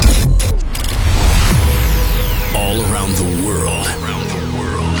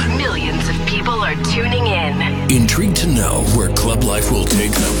intrigued to know where club life will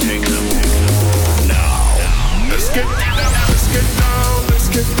take them. Now, let's get down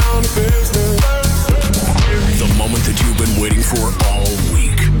to business. The moment that you've been waiting for all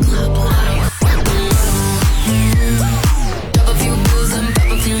week. Club life. Double few booze and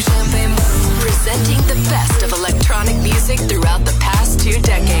double few champagne. Presenting the best of electronic music throughout the past 2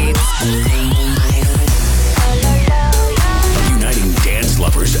 decades. Uniting dance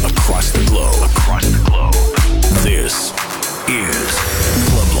lovers across the globe. This is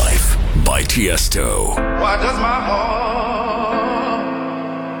Club Life by Tiësto. Why does my heart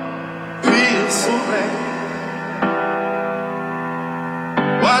feel so black?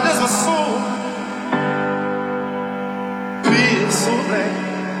 Why does my soul feel so black?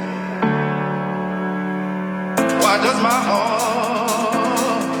 Why does my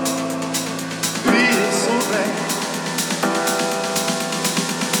heart feel so black?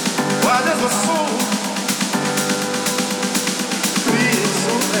 Why does my soul feel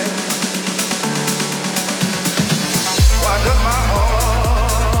so black? Why does my heart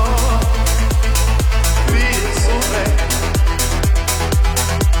feel so black?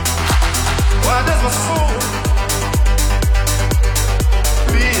 Why does my soul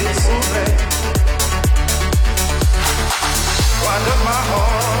feel so black? Why does my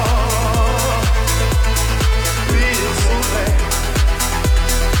heart feel so black?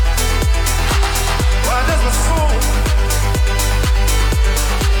 Why does my soul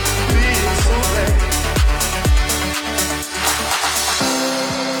feel so black?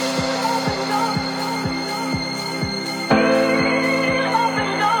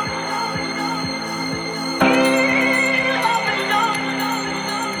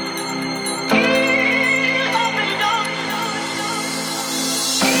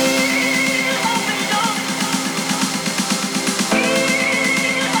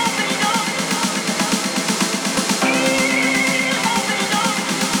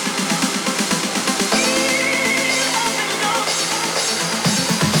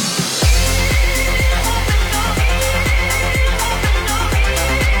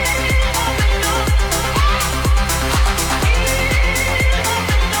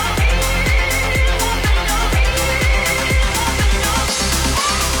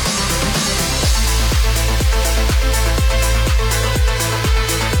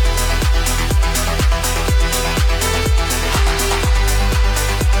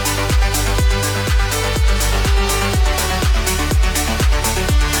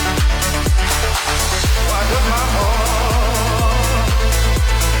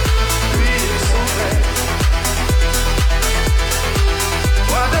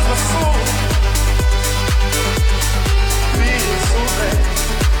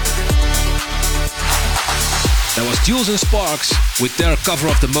 Jewelz and Sparks with their cover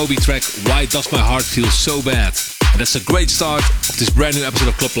of the Moby track Why Does My Heart Feel So Bad. And that's a great start of this brand new episode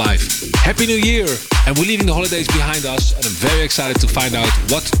of Club Life. Happy New Year! And we're leaving the holidays behind us, and I'm very excited to find out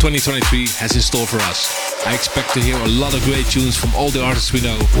what 2023 has in store for us. I expect to hear a lot of great tunes from all the artists we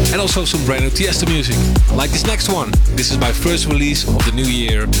know, and also some brand new Tiësto music. Like this next one. This is my first release of the new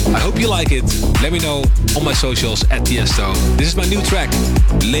year. I hope you like it. Let me know on my socials at Tiësto. This is my new track,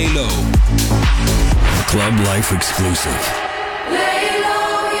 Lay Low. Club Life exclusive. Lay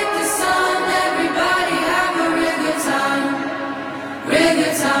low, hit the sun, everybody have a real good time, real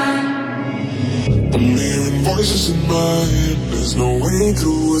good time. I'm hearing voices in my head, there's no way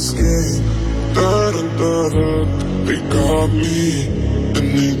to escape. Da da da da, they got me.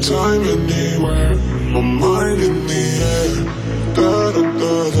 Anytime, anywhere, my mind in the air. Da da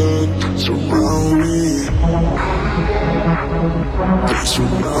da da, surround me. They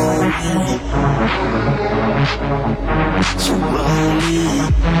surround me. Surround me.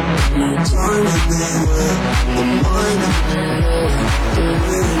 Anytime, anywhere, my mind in the air. They're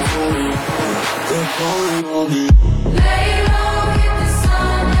waiting for me. They're calling on me. Lay low, hit the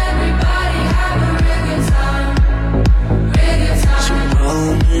sun, everybody have a real good time, real good time.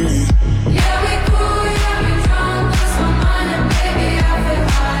 Surround me. Yeah, we cool, yeah, we drunk, lost my mind and baby I feel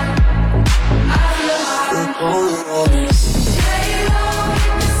high, I feel high. They're calling on me. Lay low,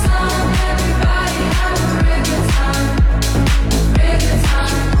 hit the sun, everybody have a real good time, real good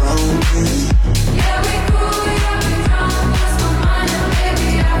time. Surround me. Yeah, we cool, yeah, we drunk, lost my mind and baby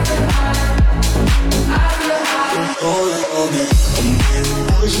I feel high, I feel high. They're calling on me. I'm hearing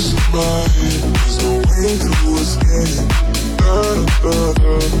voices in my head, there's no way to escape. Da da da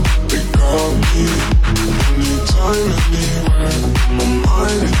da, they got me. Anytime, anywhere, my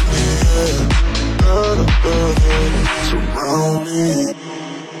mind in the air. Da da da da, surround me.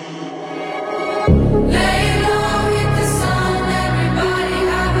 Lay low, hit the sun, everybody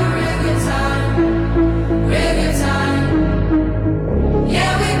have a real good time, real good time.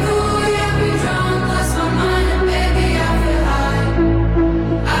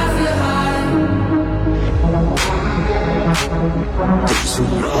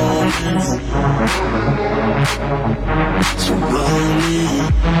 Surround me,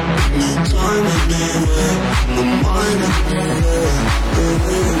 anytime, anywhere. My mind everywhere. They're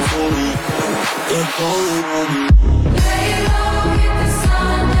waiting for me. They're calling on me. Lay low, hit the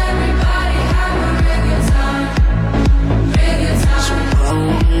sun, everybody have a real good time. Real good time. Surround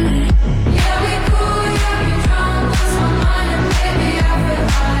me. Yeah, we cool, yeah, we drunk, lost my mind, and baby, I feel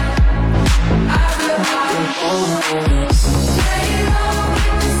high. I feel high. They're calling on me. Lay low,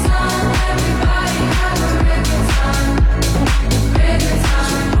 hit the sun, everybody have a real good time. Real good time.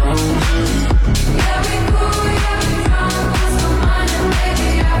 Surround me. Yeah, we cool, yeah, we drunk, lost my mind, and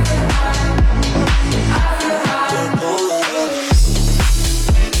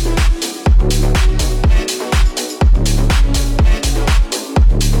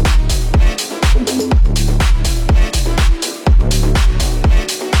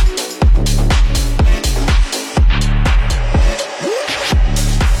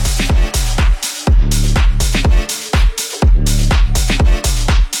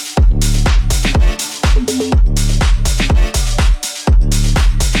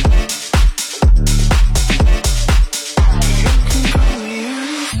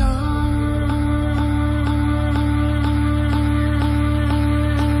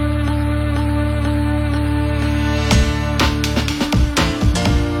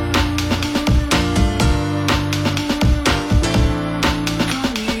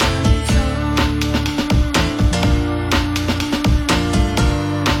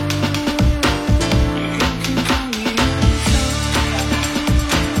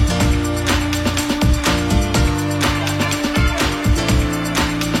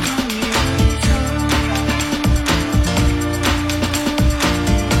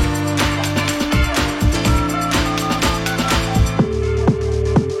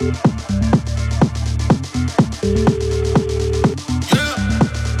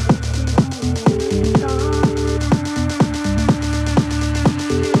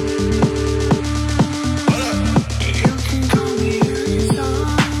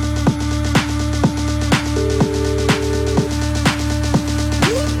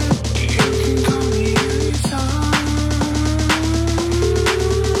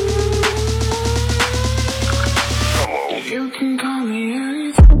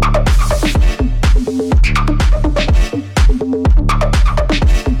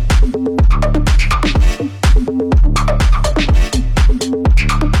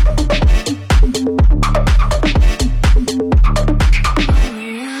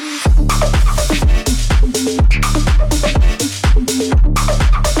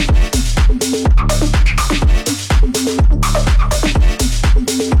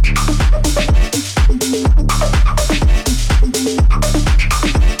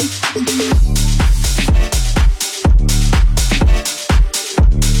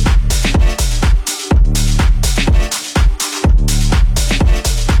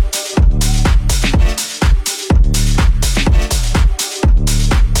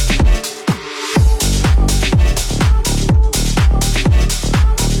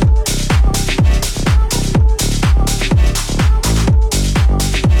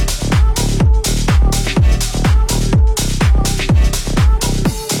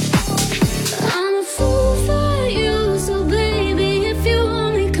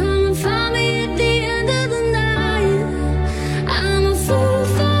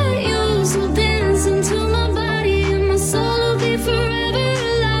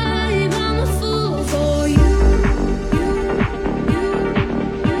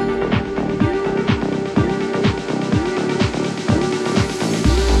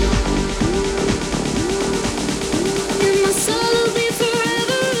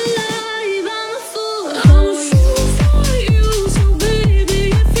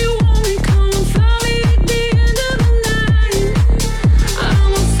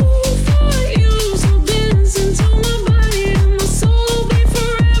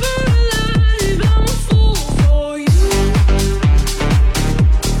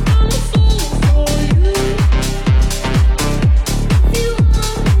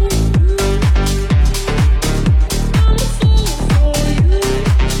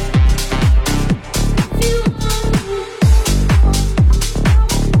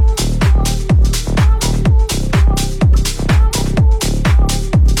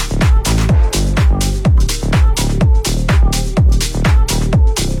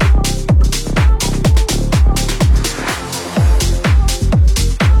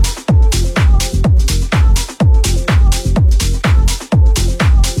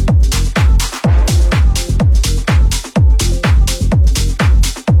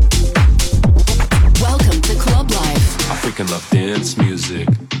dance music.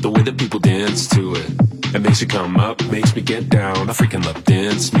 The way that people dance to it. It makes you come up, makes me get down. I freaking love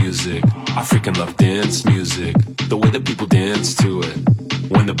dance music. I freaking love dance music. The way that people dance to it.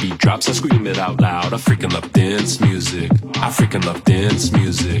 When the beat drops, I scream it out loud. I freaking love dance music. I freaking love dance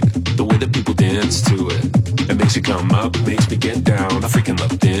music. The way that people dance to it. It makes you come up, makes me get down. I freaking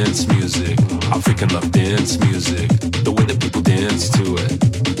love dance music. I freaking love dance music. The way that people dance to it.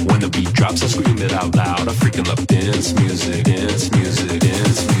 When the beat drops, I scream it out loud. I freaking love dance music. Dance music,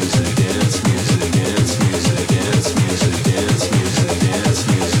 dance music, dance music, dance music, dance music, dance music, dance music, dance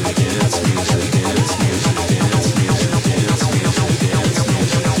music, dance music, dance music, dance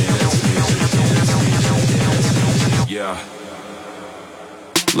music, dance music. Yeah.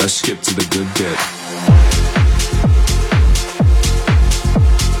 Let's skip to the good bit.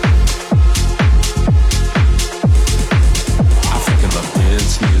 I freaking love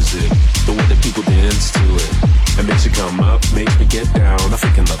dance music. The way that people dance to it. It makes you come up, makes me get down. I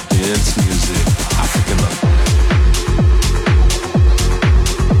freaking love dance music. I freaking love.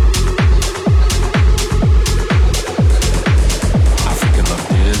 I freaking love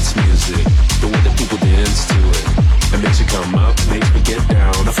dance music. The way that people dance to it. It makes you come up, makes me get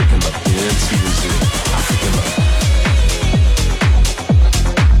down. I freaking love dance music. I freaking love.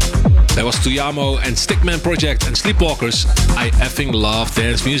 That was TUJAMO and Stickmen Project and Sleepwalkrs. I effing love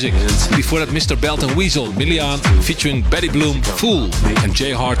dance music. Before that, Mr. Belt and Wezol, Millean, featuring Betty Bloom, Fool, and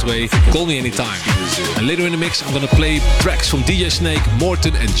J Hardway, Call Me Anytime. And later in the mix, I'm gonna play tracks from DJ Snake,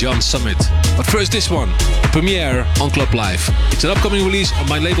 Morton, and John Summit. But first, this one, a premiere on Club Live. It's an upcoming release on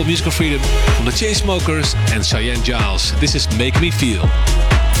my label Musical Freedom from the Chainsmokers and Cheyenne Giles. This is Make Me Feel.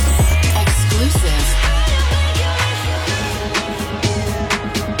 Exclusive.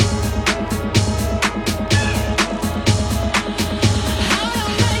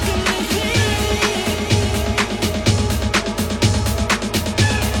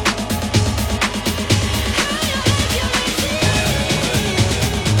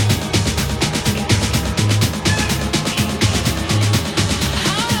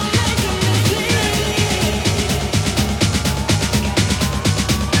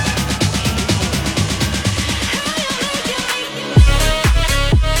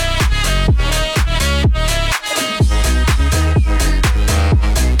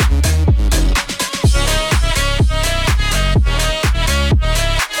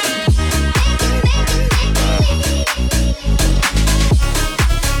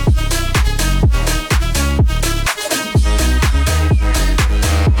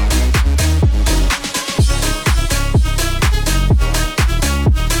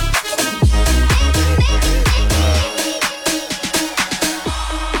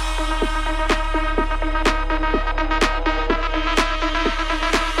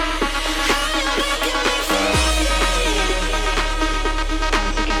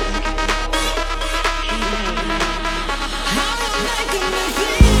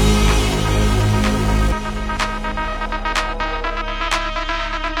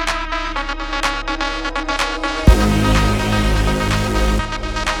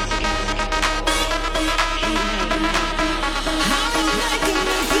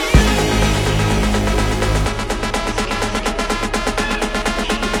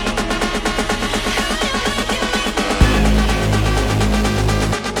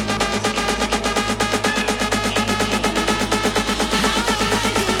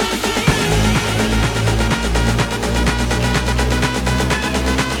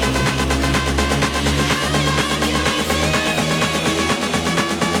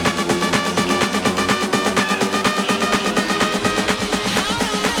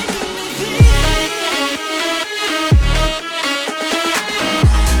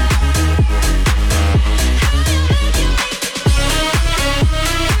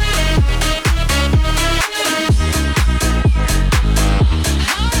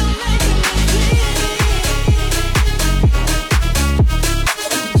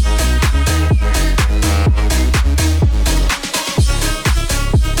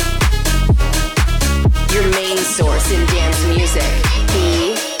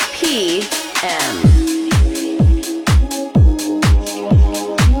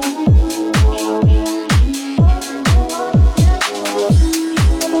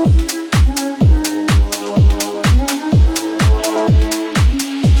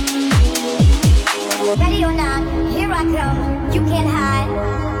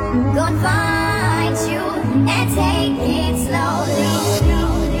 Gonna find you and take it slowly.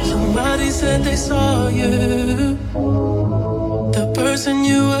 Somebody said they saw you. The person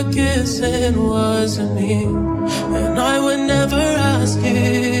you were kissing wasn't me, and I would never ask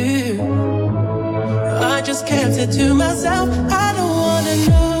you. I just just kept it to myself. I don't wanna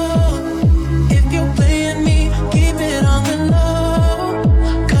know if you're playing me, keep it on the low,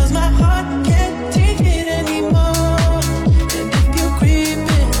 'cause my heart can't take it anymore. And if you're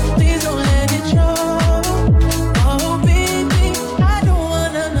creeping, please don't let it show. Oh baby, I don't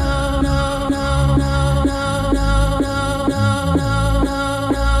wanna know, no, no, no, no, no, no, no,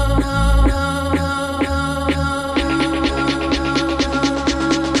 no, no, no,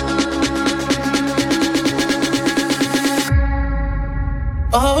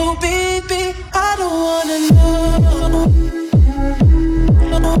 oh baby, I don't wanna know,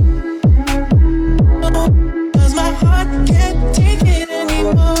 'cause my heart can't take it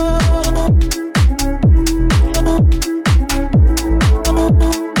anymore.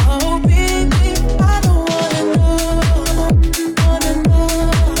 Oh baby, I don't wanna know,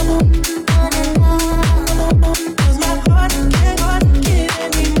 'cause my heart can't take it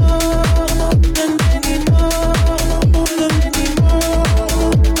anymore.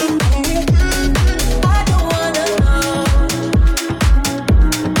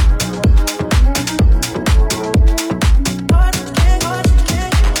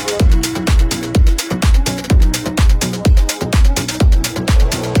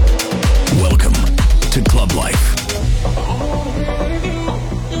 Welcome to Club Life.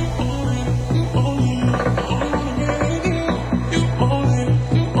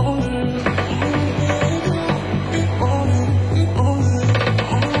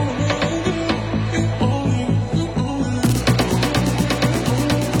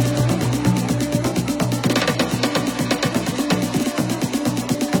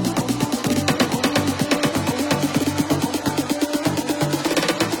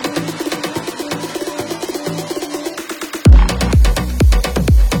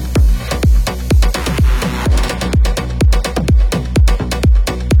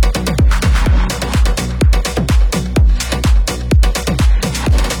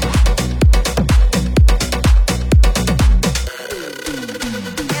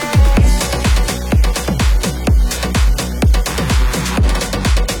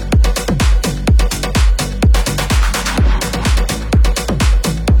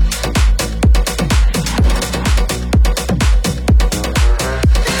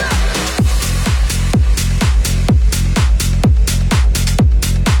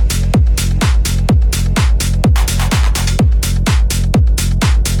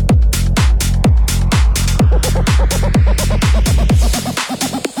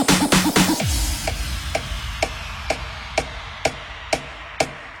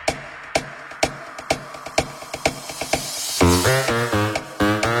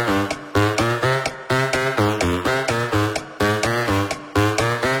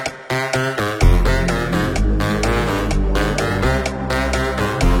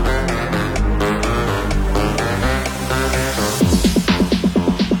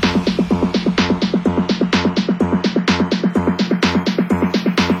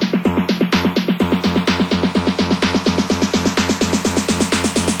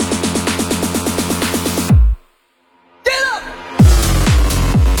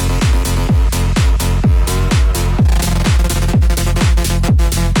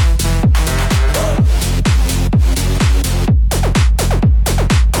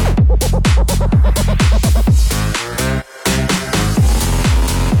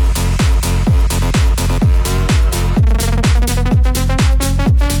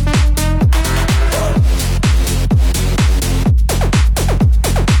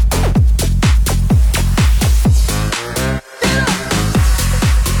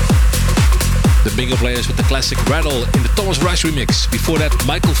 Players with the classic Rattle in the Thomas Rice remix. Before that,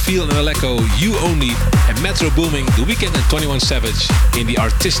 Michael Field and Aleco, You Only, and Metro Booming, The Weeknd and 21 Savage in the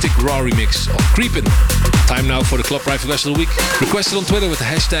artistic raw remix of Creepin. Time now for the Club Life Request of the Week. Requested on Twitter with the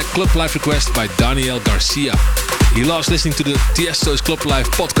hashtag Club Life Request by Daniel Garcia. He loves listening to the Tiësto's Club Life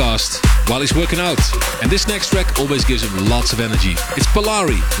podcast while he's working out. And this next track always gives him lots of energy. It's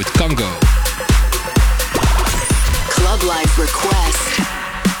Pelari with Cango. Club Life Request.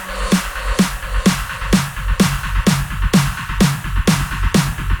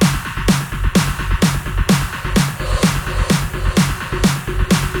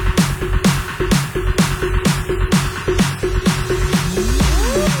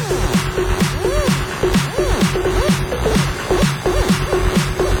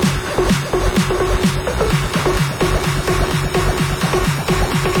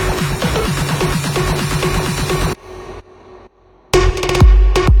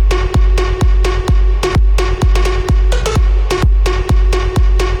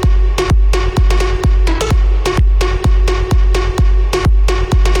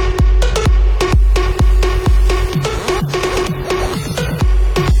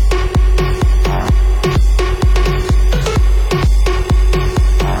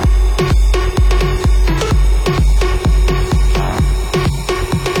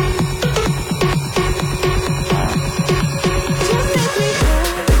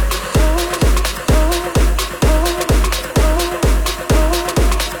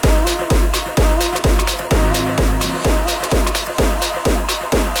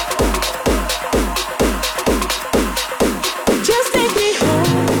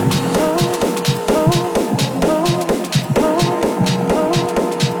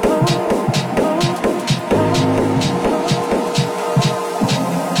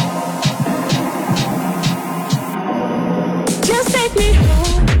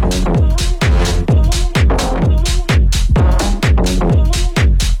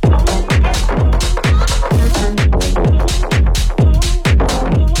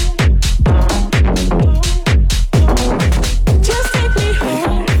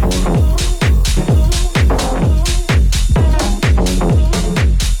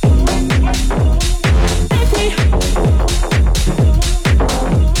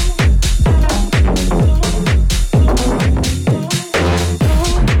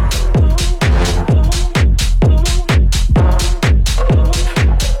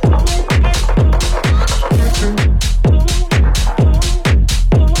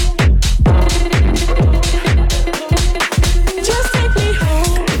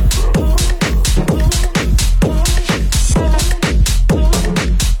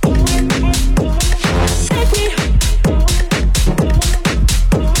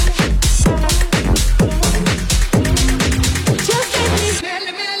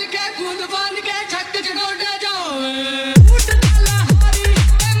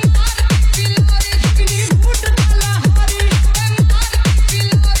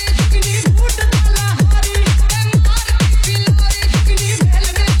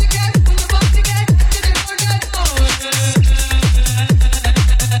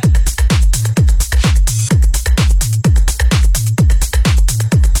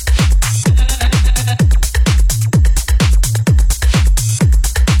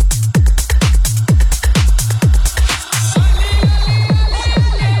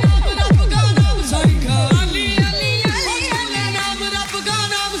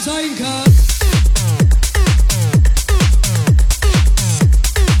 sein kann.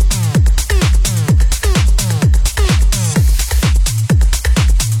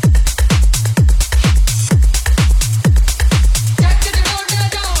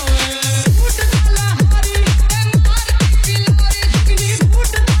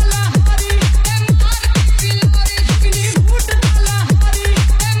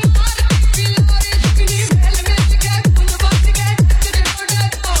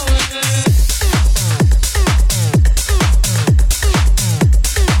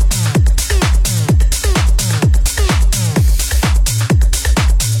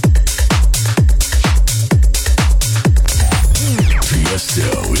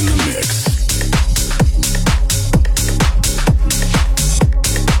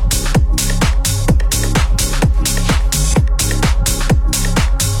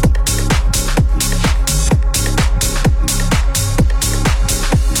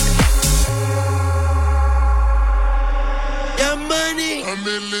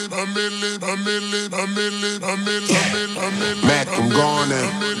 Mac, I'm gone a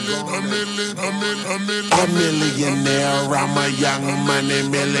millionaire, I'm a young money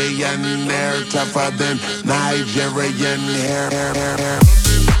millionaire, tougher than Nigerian hair.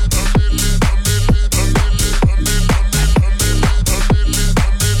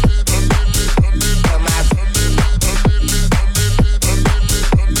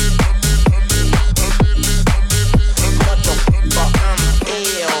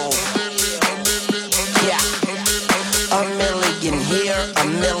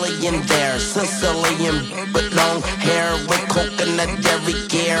 With long hair, with coconut every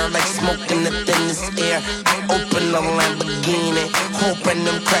gear, like smoking the thinnest air. Open the Lamborghini, hoping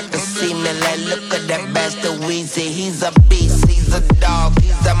them crackers see me. Like, look at that bastard Weezy. He's a beast, he's a dog,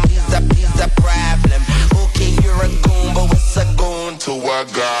 he's a problem. Okay, you're a goon, but what's a goon to a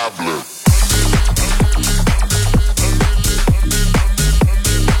goblin?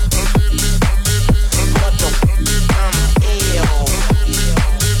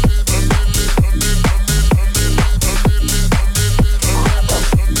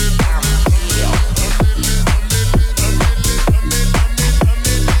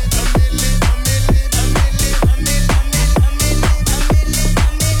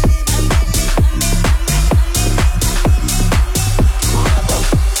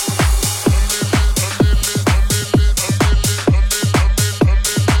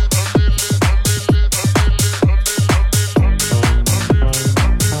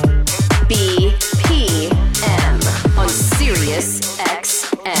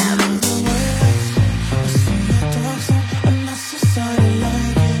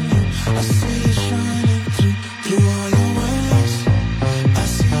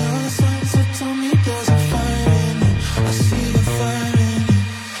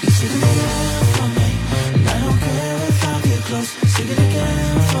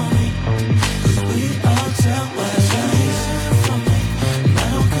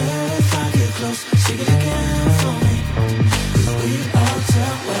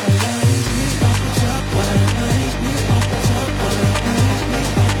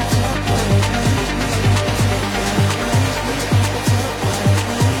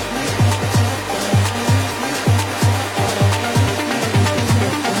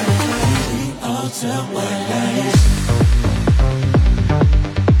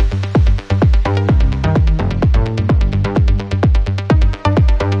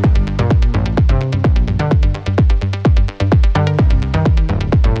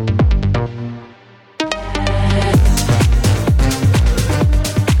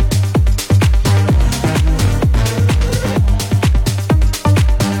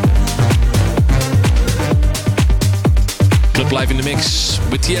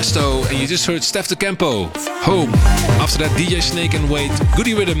 Tiësto, and you just heard Steff to Campo, Home. After that, DJ Snake and Wade,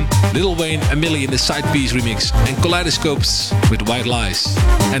 Guddi Riddim, Lil Wayne and Milli in the Side Piece remix, and Kolidescopes with White Lies.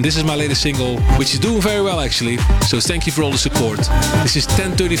 And this is my latest single, which is doing very well actually, so thank you for all the support. This is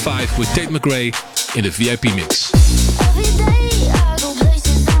 10:35 with Tate McRae in the VIP mix.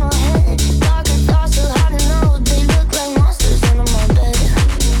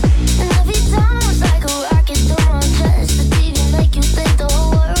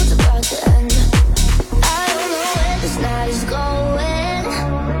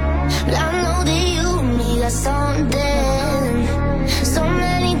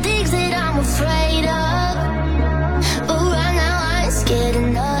 But right now I ain't scared of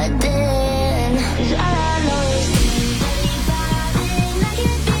nothing. 'Cause all I know is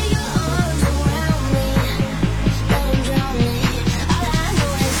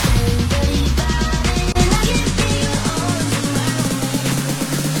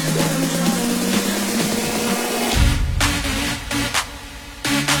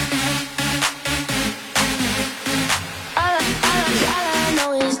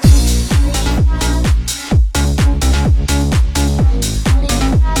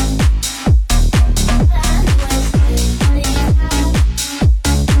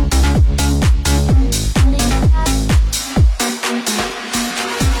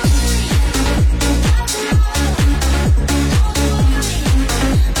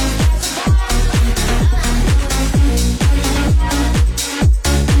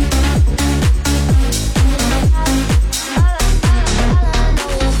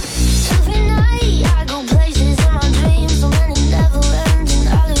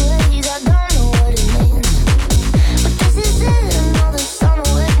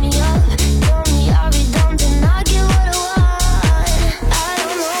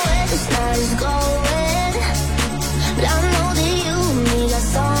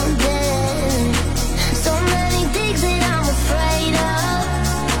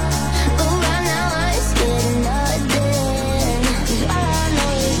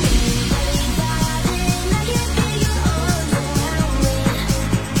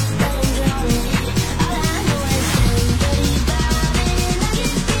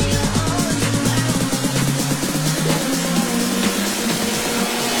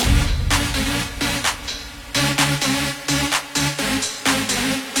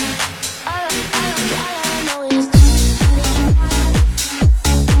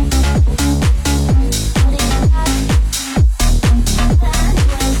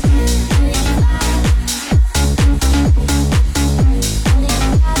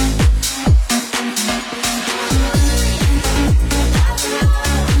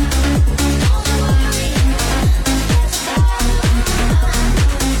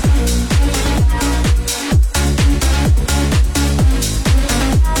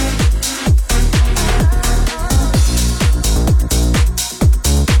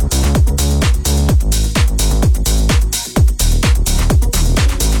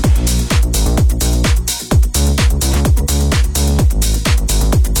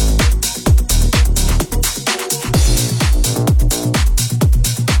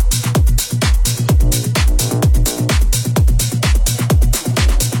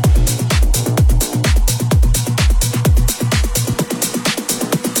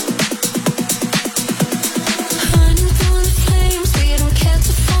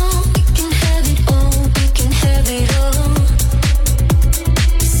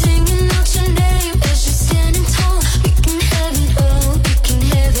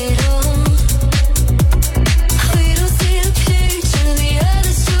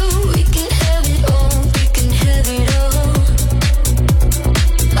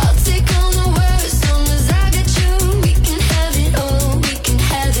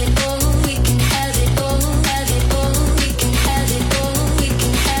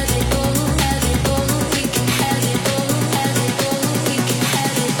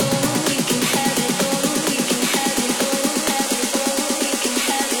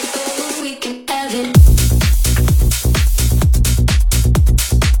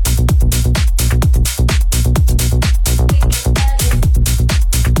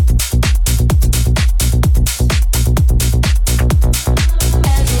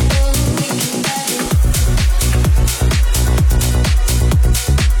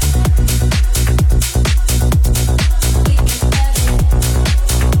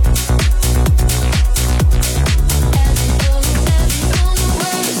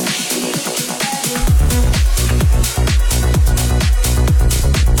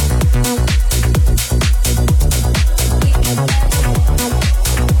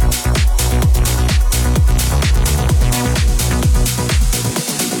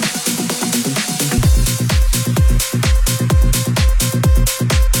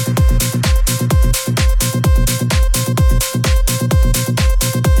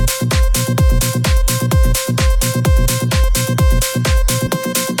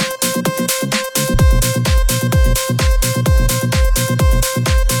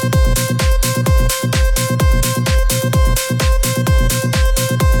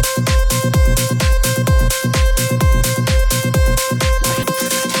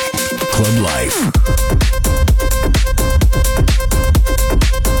Life.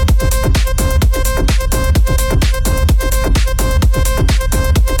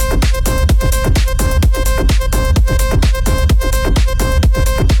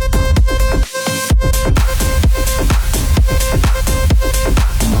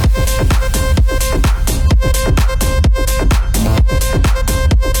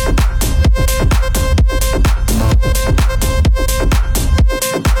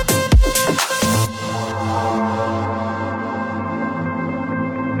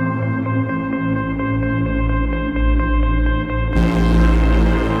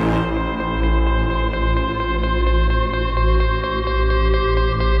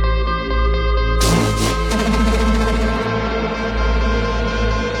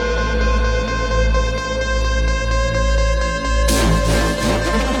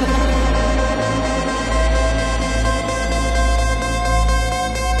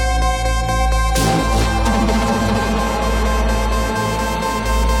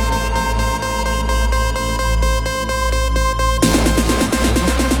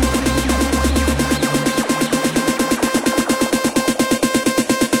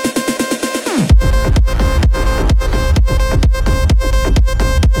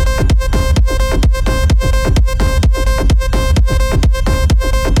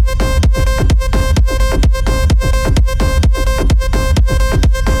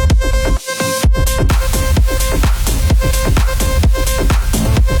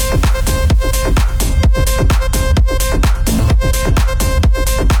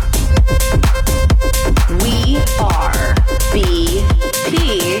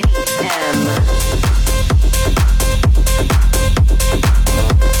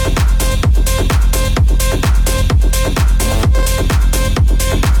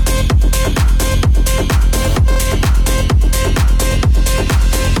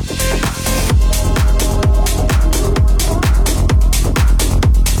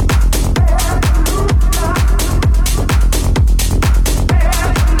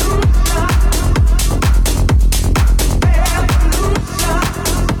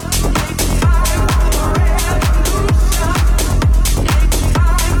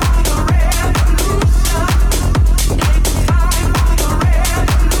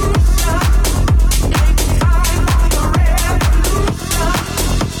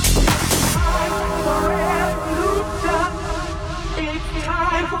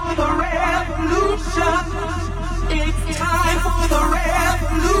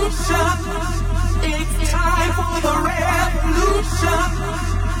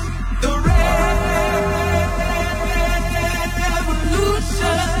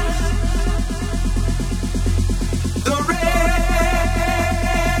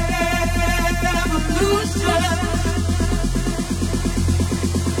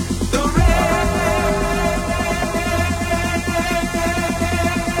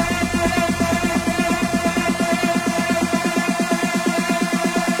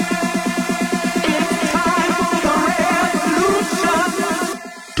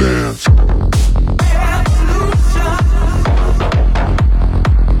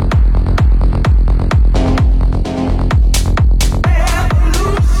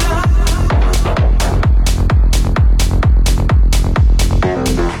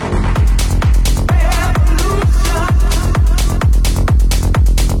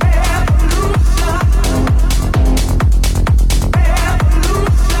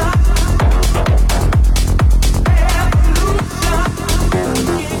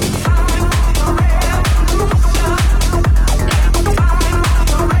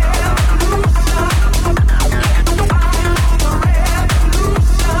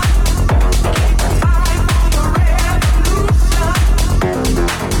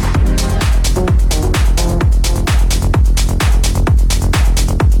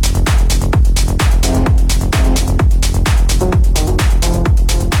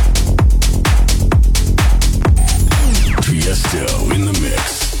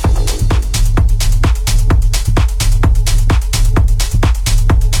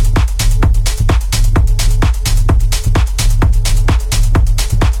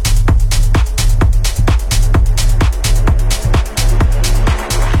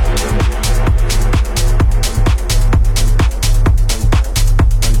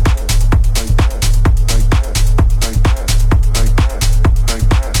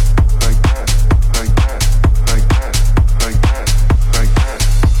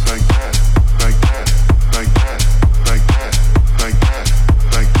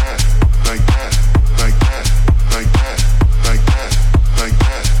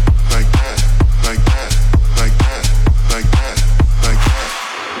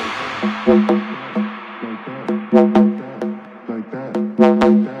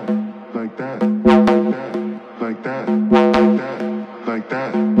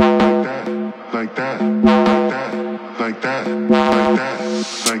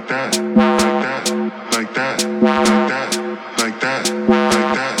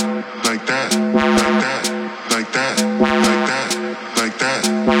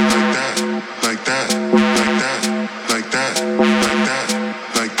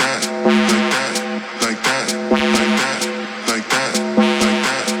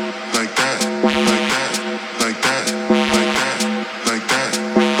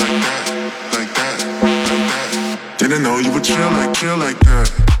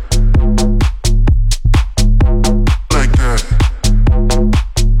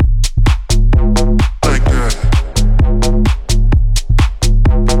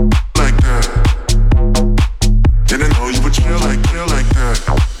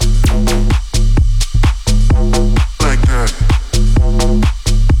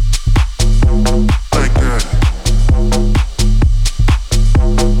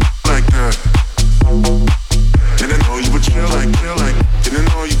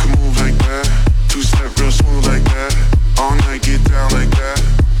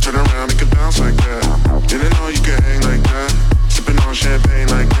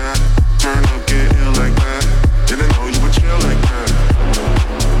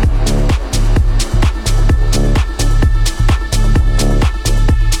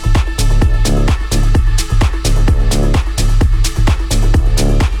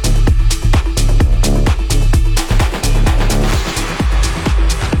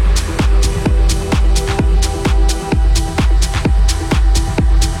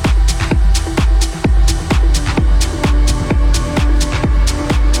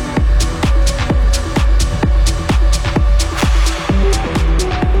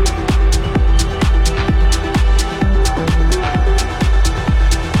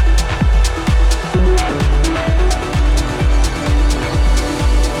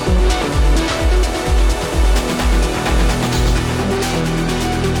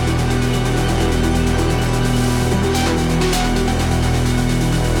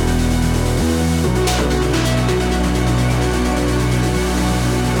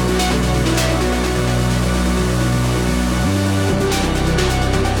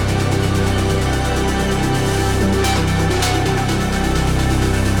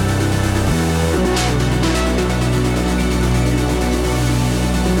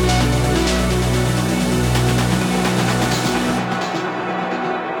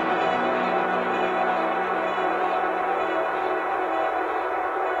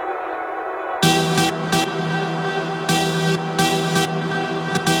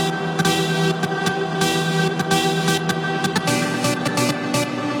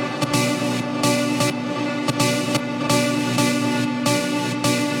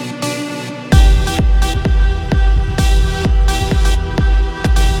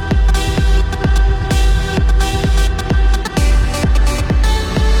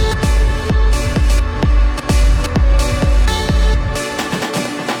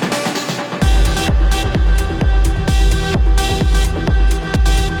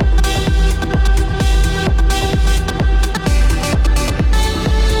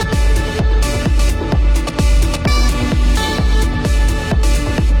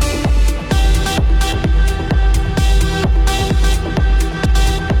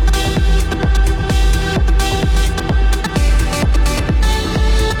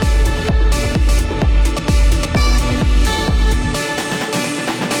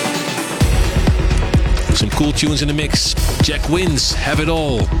 cool tunes in the mix. Jack Wins, Have It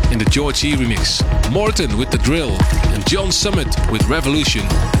All in the George E remix. Morton with The Drill. And John Summit with Revolution.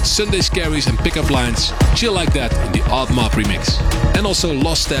 Sunday Scaries and Pickup Lines, Chill Like That in the Odd Mob remix. And also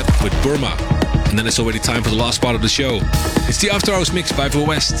Lost Step with Burma. And then it's already time for the last part of the show. It's the After Hours mix by For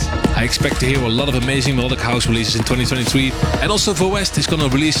West. I expect to hear a lot of amazing melodic house releases in 2023. And also For West is gonna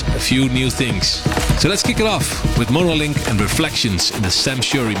release a few new things. So let's kick it off with Monolink and Reflections in the Sam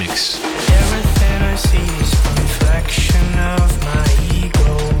Shuri mix. Everything I see is a reflection of my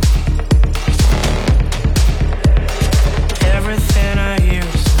ego. Everything I hear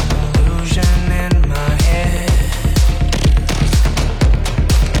is an illusion in my head.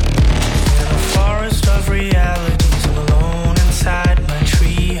 In a forest of realities, alone inside my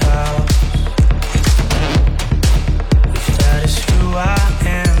treehouse. If that is who I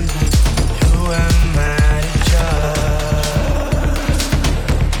am, who am I to judge?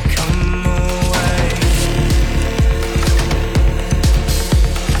 Come away.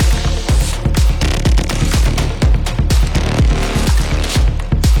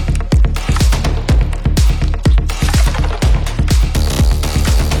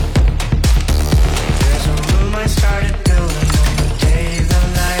 There's a room I started building on the day the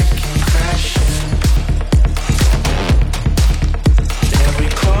light came crashing. Every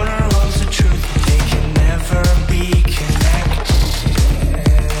corner holds the truth, but they can never be connected.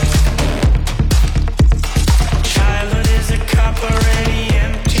 Childhood is a cup already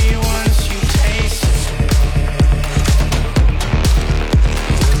empty once you taste it.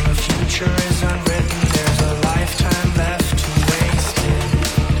 When the future is unwritten, there's a lifetime left to waste it.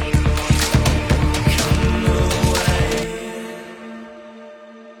 Come away.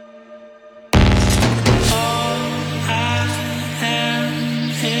 All I am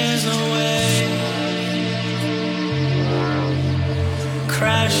is a wave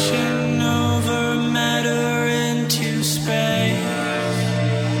crashing over matter into space.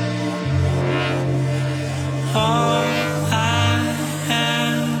 All I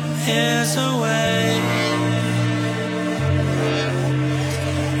am is a wave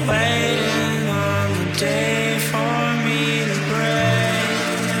waiting on the day for me to break.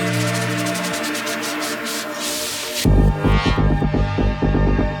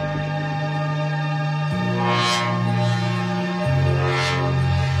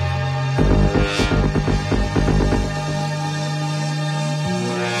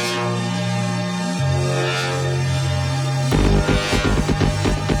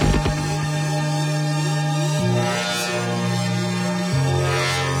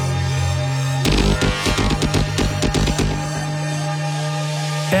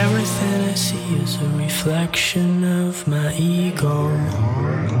 Everything I see is a reflection of my ego.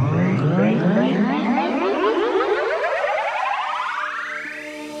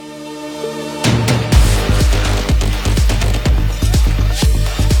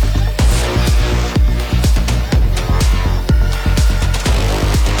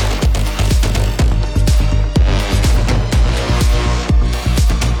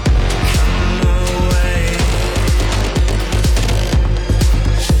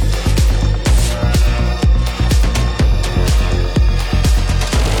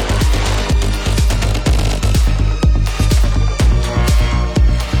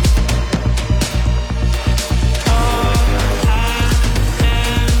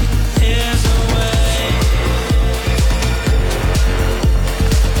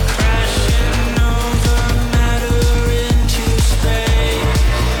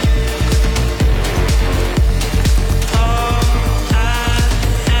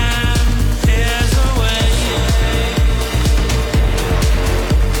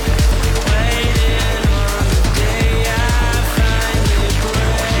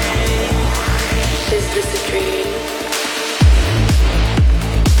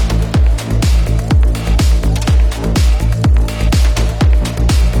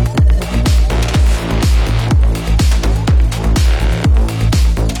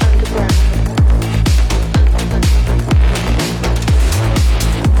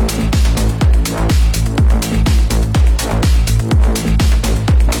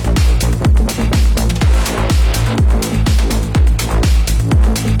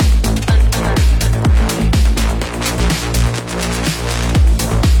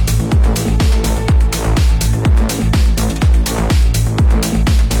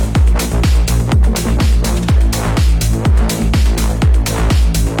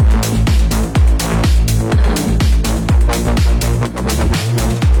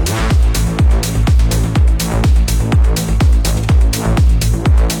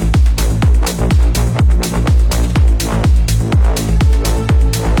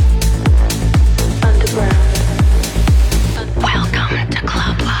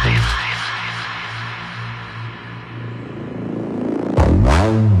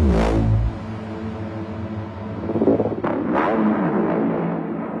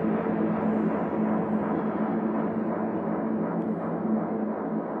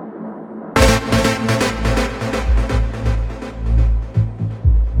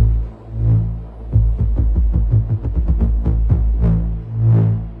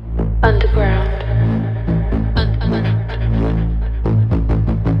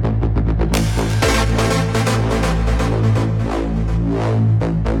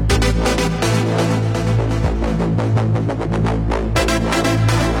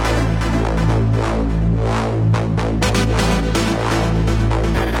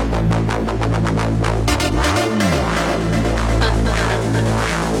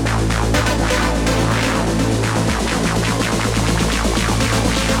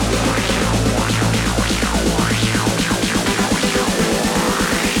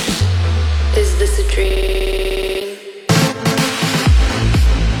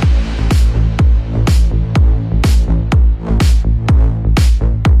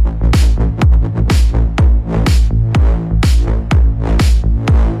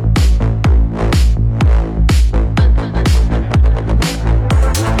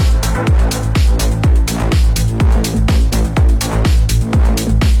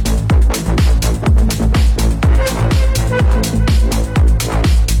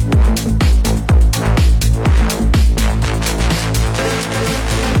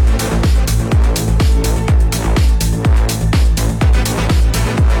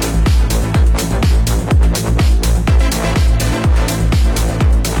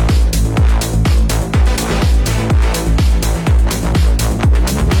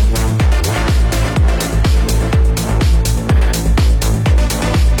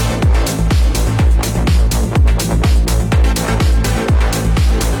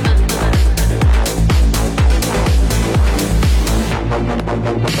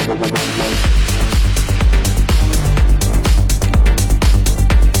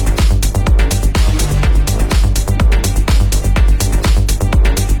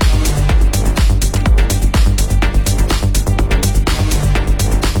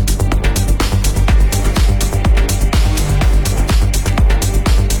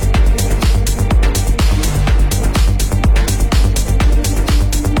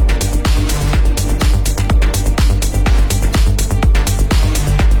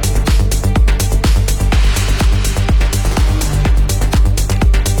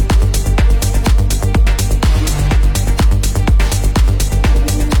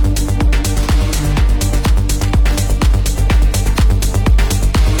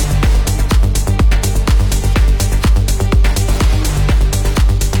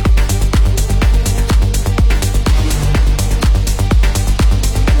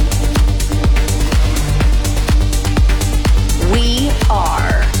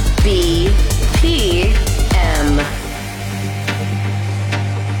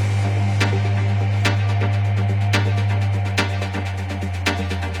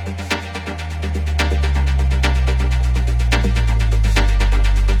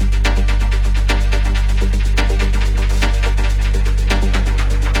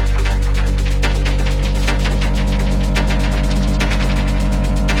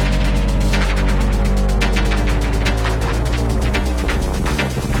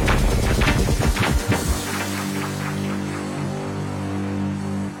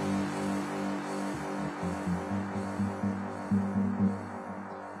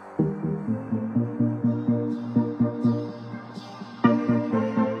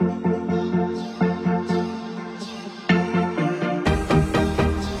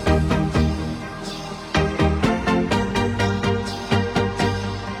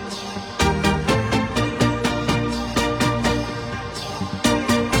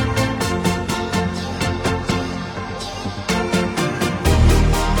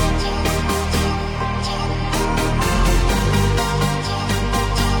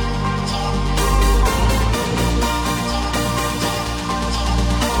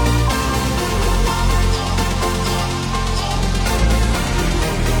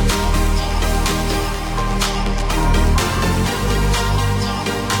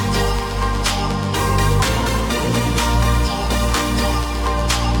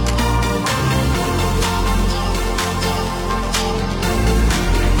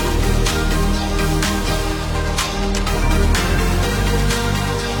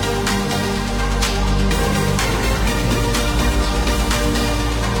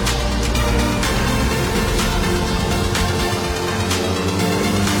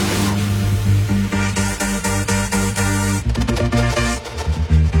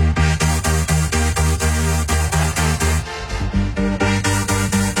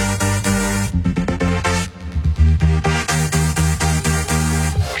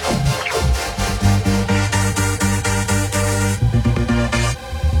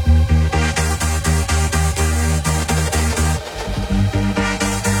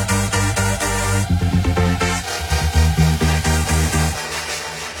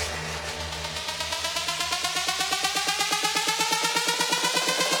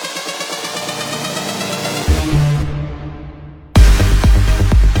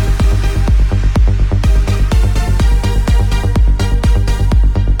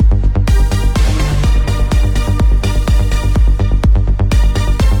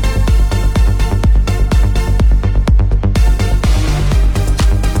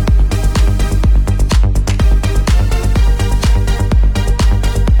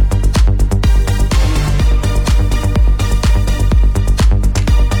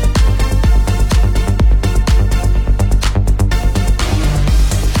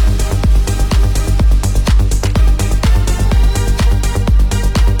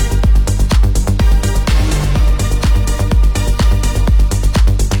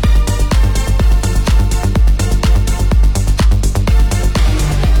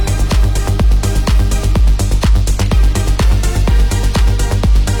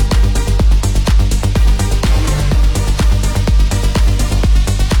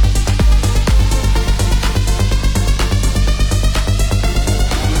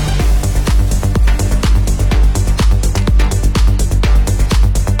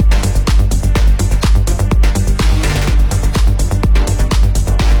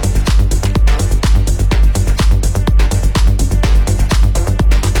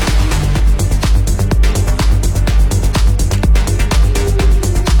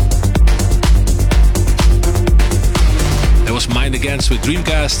 Against with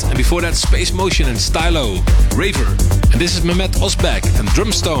Dreamcast, and before that Space Motion and Stylo, Raver. And this is Mehmet Özbek and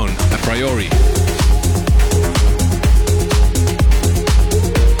Drumstone, A Priori.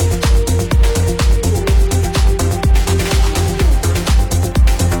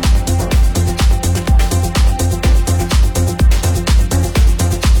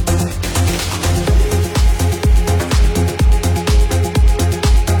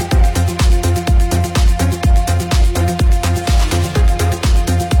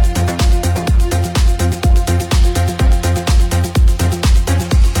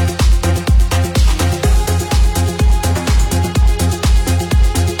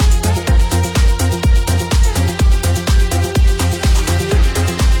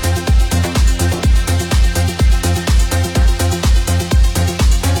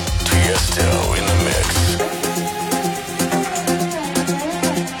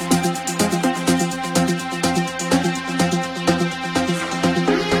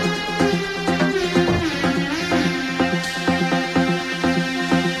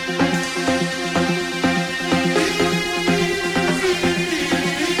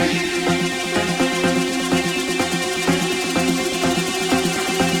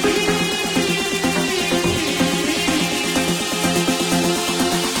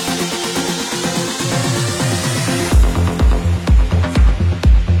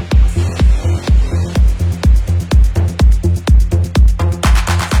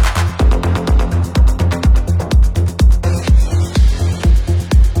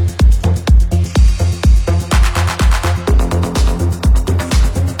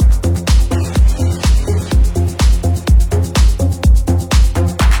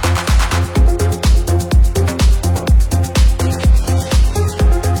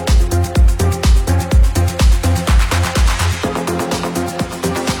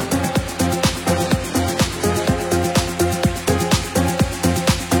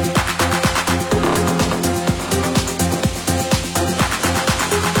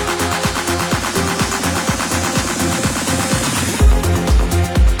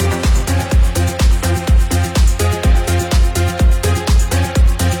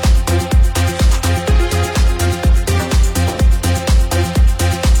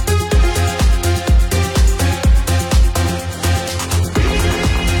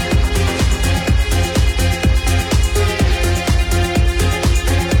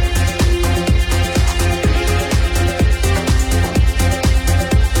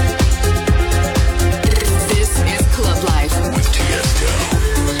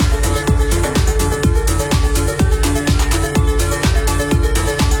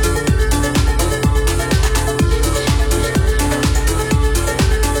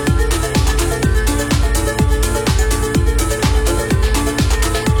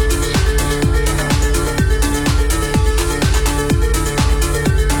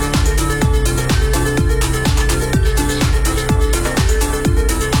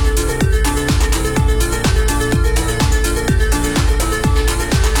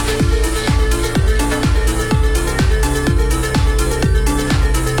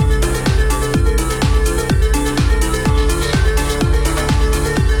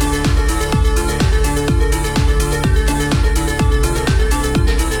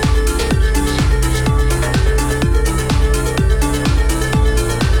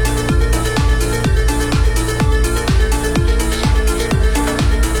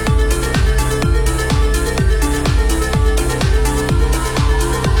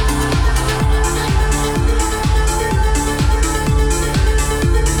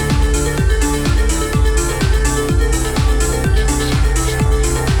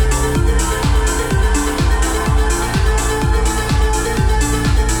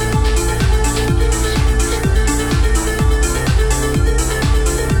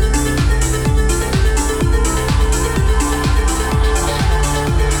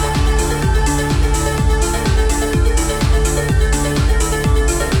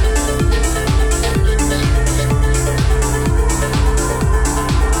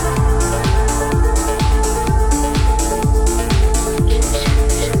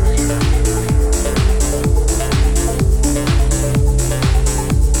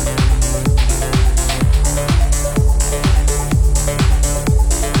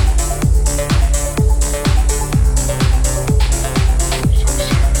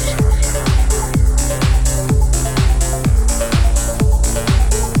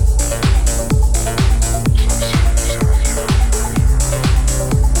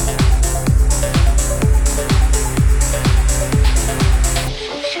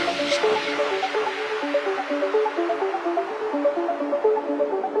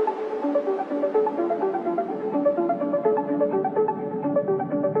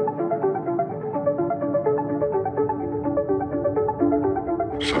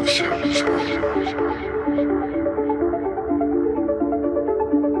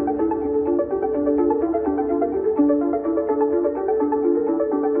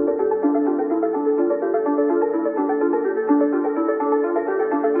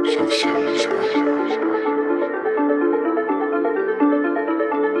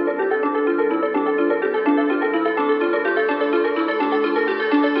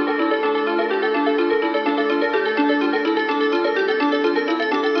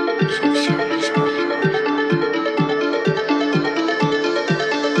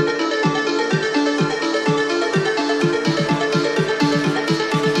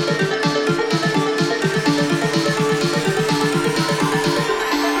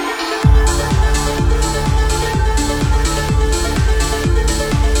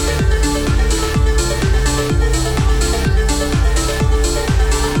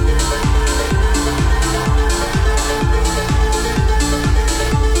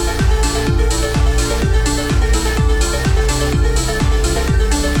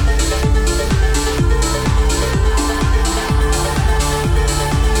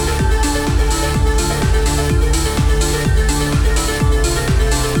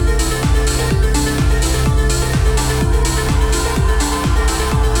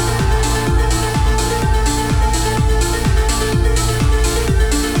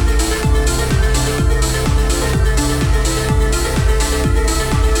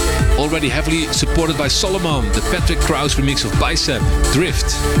 Heavily supported by Solomon, the Patrick Krause remix of Bicep,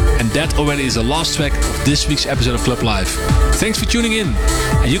 Drift. And that already is the last track of this week's episode of Club Live. Thanks for tuning in.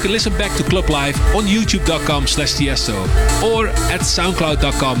 And you can listen back to Club Live on youtube.com/Tiësto or at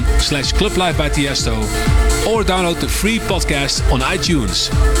soundcloud.com/Club Live by Tiësto, or download the free podcast on iTunes.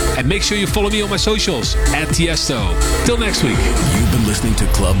 And make sure you follow me on my socials at Tiësto. Till next week. You've been listening to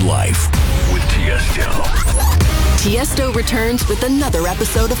Club Life with Tiësto. Tiësto returns with another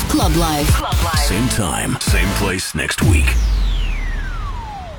episode of Club Live. Same time, same place next week.